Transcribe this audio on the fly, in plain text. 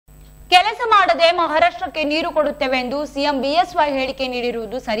ಕೆಲಸ ಮಾಡದೆ ಮಹಾರಾಷ್ಟ್ರಕ್ಕೆ ನೀರು ಕೊಡುತ್ತೇವೆ ಎಂದು ಸಿಎಂ ಬಿಎಸ್ವೈ ಹೇಳಿಕೆ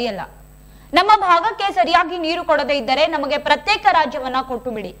ನೀಡಿರುವುದು ಸರಿಯಲ್ಲ. ನಮ್ಮ ಭಾಗಕ್ಕೆ ಸರಿಯಾಗಿ ನೀರು ಕೊಡದೇ ಇದ್ದರೆ ನಮಗೆ ಪ್ರತ್ಯೇಕ ರಾಜ್ಯವನ್ನ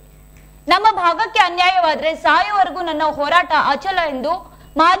ಕೊಟ್ಟು ಬಿಡಿ. ನಮ್ಮ ಭಾಗಕ್ಕೆ ಅನ್ಯಾಯವಾದರೆ ಸಾಯುವವರೆಗೂ ನನ್ನ ಹೋರಾಟ ಅಚಲ ಎಂದು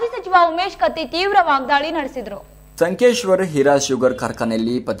ಮಾಜಿ ಸಚಿವ ಉಮೇಶ್ ಕತ್ತಿ ತೀವ್ರ ವಾಗ್ದಾಳಿ ನಡೆಸಿದರು. ಸಂಕೇಶ್ವರ್ ಹೀರಾ ಶುಗರ್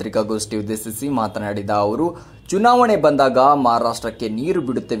ಕಾರ್ಖಾನೆಯಲ್ಲಿ ಪತ್ರಿಕಾಗೋಷ್ಠಿ ಉದ್ದೇಶಿಸಿ ಮಾತನಾಡಿದ ಅವರು, ಚುನಾವಣೆ ಬಂದಾಗ ಮಹಾರಾಷ್ಟ್ರಕ್ಕೆ ನೀರು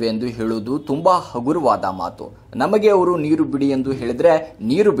ಬಿಡುತ್ತೇವೆ ಎಂದು ಹೇಳುವುದು ತುಂಬಾ ಹಗುರವಾದ ಮಾತು. ನಮಗೆ ಅವರು ನೀರು ಬಿಡಿ ಎಂದು ಹೇಳಿದ್ರೆ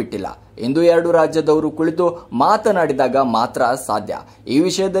ನೀರು ಬಿಟ್ಟಿಲ್ಲ ಎಂದು ಎರಡು ರಾಜ್ಯದವರು ಕುಳಿತು ಮಾತನಾಡಿದಾಗ ಮಾತ್ರ ಸಾಧ್ಯ. ಈ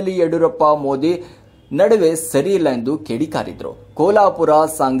ವಿಷಯದಲ್ಲಿ ಯಡಿಯೂರಪ್ಪ ಮೋದಿ ನಡುವೆ ಸರಿಯಿಲ್ಲ ಎಂದು ಕಿಡಿಕಾರಿದ್ರು. ಕೋಲ್ಹಾಪುರ,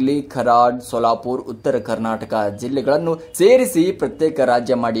 ಸಾಂಗ್ಲಿ, ಖರಾಡ್, ಸೋಲಾಪುರ್, ಉತ್ತರ ಕರ್ನಾಟಕ ಜಿಲ್ಲೆಗಳನ್ನು ಸೇರಿಸಿ ಪ್ರತ್ಯೇಕ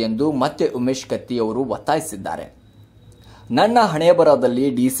ರಾಜ್ಯ ಮಾಡಿ ಎಂದು ಮತ್ತೆ ಉಮೇಶ್ ಕತ್ತಿ ಅವರು ಒತ್ತಾಯಿಸಿದ್ದಾರೆ. ನನ್ನ ಹಣೆಬರಹದಲ್ಲಿ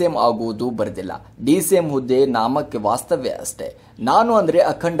ಡಿಸಿಎಂ ಆಗುವುದು ಬರೆದಿಲ್ಲ. ಡಿಸಿಎಂ ಹುದ್ದೆ ನಾಮಕ್ಕೆ ವಾಸ್ತವ್ಯ ಅಷ್ಟೇ. ನಾನು ಅಂದ್ರೆ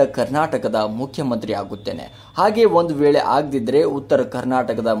ಅಖಂಡ ಕರ್ನಾಟಕದ ಮುಖ್ಯಮಂತ್ರಿ ಆಗುತ್ತೇನೆ. ಹಾಗೆ ಒಂದು ವೇಳೆ ಆಗದಿದ್ರೆ ಉತ್ತರ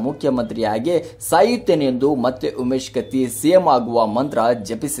ಕರ್ನಾಟಕದ ಮುಖ್ಯಮಂತ್ರಿಯಾಗಿ ಸಾಯುತ್ತೇನೆ ಎಂದು ಮತ್ತೆ ಉಮೇಶ್ ಕತ್ತಿ ಸಿಎಂ ಆಗುವ ಮಂತ್ರ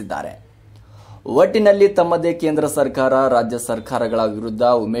ಜಪಿಸಿದ್ದಾರೆ. ಒಟ್ಟಿನಲ್ಲಿ ತಮ್ಮದೇ ಕೇಂದ್ರ ಸರ್ಕಾರ, ರಾಜ್ಯ ಸರ್ಕಾರಗಳ ವಿರುದ್ಧ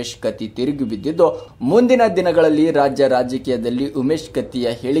ಉಮೇಶ್ ಕತ್ತಿ ತಿರುಗಿ ಬಿದ್ದಿದ್ದು, ಮುಂದಿನ ದಿನಗಳಲ್ಲಿ ರಾಜ್ಯ ರಾಜಕೀಯದಲ್ಲಿ ಉಮೇಶ್ ಕತ್ತಿಯ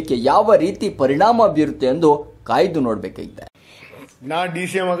ಹೇಳಿಕೆ ಯಾವ ರೀತಿ ಪರಿಣಾಮ ಬೀರುತ್ತೆ ಎಂದು ಕಾಯ್ದು ನೋಡಬೇಕಾಗಿದೆ. ನಾ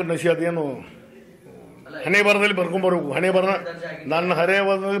ಡಿಸಿಎಂ ಆಗ ನಶಿ ಅದೇನು ಹಣೆ ಬರದಲ್ಲಿ ಬರ್ಕೊಂಡ್ಬರ್ಬೇಕು. ಹಣೆ ಬರ ನನ್ನ ಹಣೆ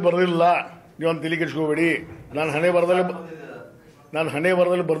ಬರದಲ್ಲಿ ಬರಲಿಲ್ಲ, ನೀವೊಂದು ತಲೆ ಕೆಡಿಸ್ಕೋಬೇಡಿ. ನಾನು ಹಣೆ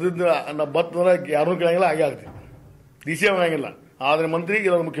ಬರದಲ್ಲಿ ಬರ್ದಿದ್ದು ನಾ ಬತ್ತಂದ್ರೆ ಯಾರೂ ಕೇಳಂಗಿಲ್ಲ, ಹಾಗೆ ಆಗ್ತದೆ. ಡಿಸಿಎಂ ಆಗಂಗಿಲ್ಲ, ಆದರೆ ಮಂತ್ರಿ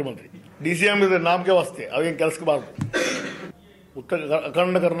ಇರೋದು ಮುಖ್ಯಮಂತ್ರಿ. ಡಿಸಿಎಂ ಇದೆ ನಾಮಕೆ ವಾಸ್ತೆ, ಅವೇನು ಕೆಲಸಕ್ಕೆ ಬಾರ್ದು.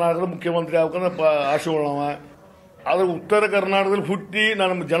 ಅಖಂಡ ಕರ್ನಾಟಕದ ಮುಖ್ಯಮಂತ್ರಿ ಆಗ್ಬೇಕಂದ್ರೆ ಆಶೀರ್ವಾದ. ಆದರೆ ಉತ್ತರ ಕರ್ನಾಟಕದಲ್ಲಿ ಹುಟ್ಟಿ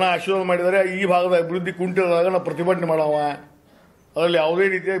ನನ್ನ ಜನ ಆಶೀರ್ವಾದ ಮಾಡಿದರೆ ಈ ಭಾಗದ ಅಭಿವೃದ್ಧಿ ಕುಂಠಿತದಾಗ ನಾವು ಪ್ರತಿಭಟನೆ ಮಾಡವ. ಅದರಲ್ಲಿ ಯಾವುದೇ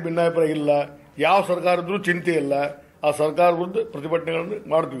ರೀತಿಯ ಭಿನ್ನಾಭಿಪ್ರಾಯ ಇಲ್ಲ. ಯಾವ ಸರ್ಕಾರ ಇದ್ರೂ ಚಿಂತೆ ಇಲ್ಲ. ಆ ಸರ್ಕಾರ ವಿರುದ್ಧ ಪ್ರತಿಭಟನೆಗಳನ್ನು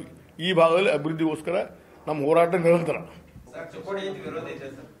ಮಾಡ್ತೀವಿ. ಈ ಭಾಗದಲ್ಲಿ ಅಭಿವೃದ್ಧಿಗೋಸ್ಕರ ನಮ್ಮ ಹೋರಾಟ ನಿರಂತರ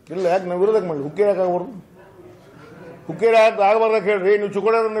ಇಲ್ಲ. ಯಾಕೆ ನಾವು ವಿರೋಧಕ್ಕೆ ಮಾಡಿ ಹುಕ್ಕೇರಿ ಆಗಬಾರ್ದು? ಹುಕ್ಕೇರಿ ಆಗಬಾರ್ದಾಗ ಹೇಳ್ರಿ. ನೀವು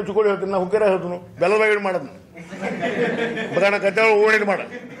ಚುಕ್ಕೋಡಿ ಅಂದ್ರೆ ನೀವು ಚುಕ್ಕೋಡಿ ಹೇಳ್ತೀನಿ, ನಾವು ಹುಕ್ಕೇರಿ ಹೇಳ್ತೀನಿ. ಬೆಲ್ಲದ ಮಾಡೋದು ಬಗಾಣ ಕಚ್ಚಾ ಓಣಿದ್ ಮಾಡ.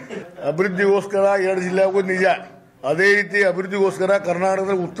 ಅಭಿವೃದ್ಧಿಗೋಸ್ಕರ 2 ಜಿಲ್ಲೆ ಆಗೋದು ನಿಜ. ಅದೇ ರೀತಿ ಅಭಿವೃದ್ಧಿಗೋಸ್ಕರ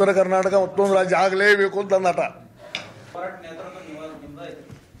ಕರ್ನಾಟಕದಲ್ಲಿ ಉತ್ತರ ಕರ್ನಾಟಕ ಮತ್ತೊಂದು ರಾಜ್ಯ ಆಗಲೇಬೇಕು ಅಂತ ನನ್ನ ಆಟ.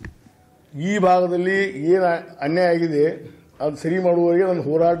 ಈ ಭಾಗದಲ್ಲಿ ಏನು ಅನ್ಯಾಯ ಆಗಿದೆ ಅದು ಸರಿ ಮಾಡುವವರೆಗೆ ನನ್ನ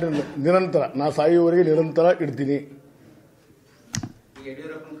ಹೋರಾಟ ನಿರಂತರ, ನಾ ಸಾಯುವವರೆಗೆ ನಿರಂತರ ಇಡ್ತೀನಿ.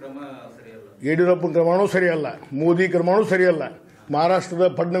 ಯಡಿಯೂರಪ್ಪನ ಕ್ರಮವೂ ಸರಿಯಲ್ಲ, ಮೋದಿ ಕ್ರಮವೂ ಸರಿಯಲ್ಲ, ಮಹಾರಾಷ್ಟ್ರದ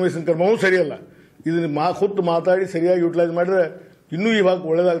ಫಡ್ನವೀಸನ ಕ್ರಮವೂ ಸರಿಯಲ್ಲ. ಇದನ್ನು ಖುದ್ದು ಮಾತಾಡಿ ಸರಿಯಾಗಿ ಯುಟಿಲೈಸ್ ಮಾಡಿದ್ರೆ ಇನ್ನೂ ಈ ಭಾಗಕ್ಕೆ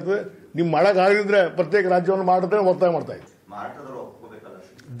ಒಳ್ಳೇದಾಗ್ತದೆ. ನೀವು ಮಾಡೋಕ್ಕಾಗಿದ್ರೆ ಪ್ರತ್ಯೇಕ ರಾಜ್ಯವನ್ನು ಮಾಡಿದ್ರೆ ಒತ್ತಾಯ ಮಾಡ್ತಾ ಇದ್ದೀವಿ.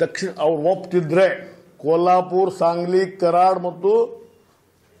 ದಕ್ಷಿಣ ಅವ್ರು ಒಪ್ತಿದ್ರೆ ಕೋಲ್ಹಾಪುರ್, ಸಾಂಗ್ಲಿ, ಕರಾಡ್ ಮತ್ತು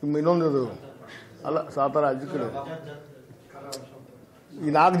ಇನ್ನೊಂದು ಅಲ್ಲ ಸಾತಾರ ರಾಜ್ಯ ಕಡೆ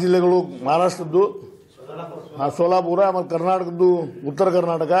ಈ 4 ಜಿಲ್ಲೆಗಳು ಮಹಾರಾಷ್ಟ್ರದ್ದು, ಸೋಲಾಪುರ ಮತ್ತು ಕರ್ನಾಟಕದ್ದು ಉತ್ತರ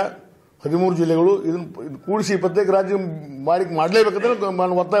ಕರ್ನಾಟಕ 13 ಜಿಲ್ಲೆಗಳು. ಇದನ್ನು ಕೂಡಿಸಿ ಪ್ರತ್ಯೇಕ ರಾಜ್ಯ ಮಾಡಲೇಬೇಕಂದ್ರೆ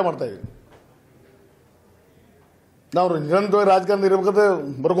ನಾನು ಒತ್ತಾಯ ಮಾಡ್ತಾ ಇದ್ದೀನಿ. ನಾವು ನಿರಂತರವಾಗಿ ರಾಜಕಾರಣ ಇರಬೇಕಂದ್ರೆ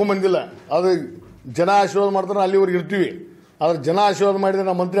ಬರ್ಕೊಂಬಂದಿಲ್ಲ. ಆದರೆ ಜನ ಆಶೀರ್ವಾದ ಮಾಡ್ತಾರೆ, ಅಲ್ಲಿವರೆಗೆ ಇರ್ತೀವಿ. ಆದರೆ ಜನ ಆಶೀರ್ವಾದ ಮಾಡಿದರೆ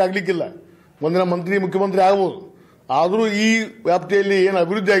ನಾವು ಮಂತ್ರಿ ಆಗಲಿಕ್ಕಿಲ್ಲ. ಒಂದಿನ ಮಂತ್ರಿ ಮುಖ್ಯಮಂತ್ರಿ ಆಗ್ಬೋದು. ಆದರೂ ಈ ವ್ಯಾಪ್ತಿಯಲ್ಲಿ ಏನು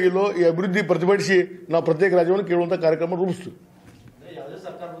ಅಭಿವೃದ್ಧಿ ಆಗಿಲ್ಲೋ ಈ ಅಭಿವೃದ್ಧಿ ಪ್ರತಿಭಟಿಸಿ ನಾವು ಪ್ರತ್ಯೇಕ ರಾಜ್ಯವನ್ನು ಕೇಳುವಂಥ ಕಾರ್ಯಕ್ರಮ ರೂಪಿಸ್ತೀವಿ.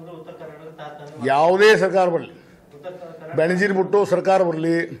 ಯಾವುದೇ ಸರ್ಕಾರ ಬರಲಿ, ಬೆಣಜೀರ್ ಬಿಟ್ಟು ಸರ್ಕಾರ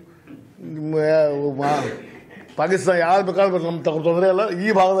ಬರಲಿ, ಪಾಕಿಸ್ತಾನ ಯಾರು ಬೇಕಾದ್ರೂ ಬರಲಿ, ನಮ್ಮ ತೊಂದರೆ ಇಲ್ಲ. ಈ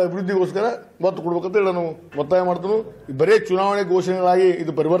ಭಾಗದ ಅಭಿವೃದ್ಧಿಗೋಸ್ಕರ ಒತ್ತು ಕೊಡ್ಬೇಕಂತ ಹೇಳಿ ನಾನು ಒತ್ತಾಯ ಮಾಡ್ತೀನಿ. ಬರೀ ಚುನಾವಣೆ ಘೋಷಣೆಗಳಾಗಿ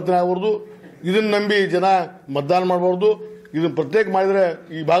ಇದು ಪರಿವರ್ತನೆ ಆಗಬಾರ್ದು. ಇದನ್ನು ನಂಬಿ ಜನ ಮತದಾನ ಮಾಡಬಾರ್ದು. ಇದನ್ನು ಪ್ರತ್ಯೇಕ ಮಾಡಿದರೆ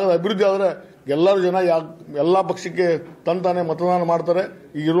ಈ ಭಾಗದ ಅಭಿವೃದ್ಧಿ ಆದರೆ ಎಲ್ಲರೂ ಜನ ಎಲ್ಲ ಪಕ್ಷಕ್ಕೆ ತಂತಾನೆ ಮತದಾನ ಮಾಡ್ತಾರೆ.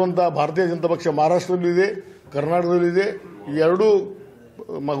 ಈಗಿರುವಂಥ ಭಾರತೀಯ ಜನತಾ ಪಕ್ಷ ಮಹಾರಾಷ್ಟ್ರದಲ್ಲಿದೆ, ಕರ್ನಾಟಕದಲ್ಲಿದೆ, ಈ 2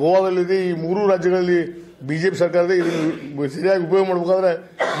 ಗೋವಾದಲ್ಲಿದೆ. ಈ 3 ರಾಜ್ಯಗಳಲ್ಲಿ ಬಿಜೆಪಿ ಸರ್ಕಾರ ಇದೆ. ಇದನ್ನು ಸರಿಯಾಗಿ ಉಪಯೋಗ ಮಾಡಬೇಕಾದ್ರೆ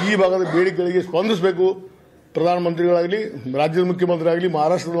ಈ ಭಾಗದ ಬೇಡಿಕೆಗಳಿಗೆ ಸ್ಪಂದಿಸಬೇಕು. ಪ್ರಧಾನಮಂತ್ರಿಗಳಾಗಲಿ, ರಾಜ್ಯದ ಮುಖ್ಯಮಂತ್ರಿ ಆಗಲಿ,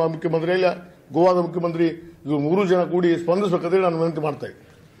 ಮಹಾರಾಷ್ಟ್ರದ ಮುಖ್ಯಮಂತ್ರಿ ಆಗಲಿ, ಗೋವಾದ ಮುಖ್ಯಮಂತ್ರಿ, ಇವರು 3 ಜನ ಕೂಡಿ ಸ್ಪಂದಿಸಬೇಕಂತ ನಾನು ವಿನಂತಿ ಮಾಡ್ತಾ ಇದ್ದೀನಿ.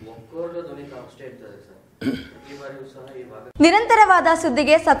 ನಿರಂತರವಾದ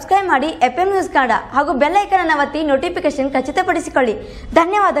ಸುದ್ದಿಗೆ ಸಬ್ಸ್ಕ್ರೈಬ್ ಮಾಡಿ FM ನ್ಯೂಸ್ ಕನ್ನಡ ಹಾಗೂ ಬೆಲ್ ಐಕಾನ್ ಅನ್ನು ಒತ್ತಿ ನೋಟಿಫಿಕೇಶನ್ ಖಚಿತಪಡಿಸಿಕೊಳ್ಳಿ.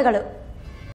 ಧನ್ಯವಾದಗಳು.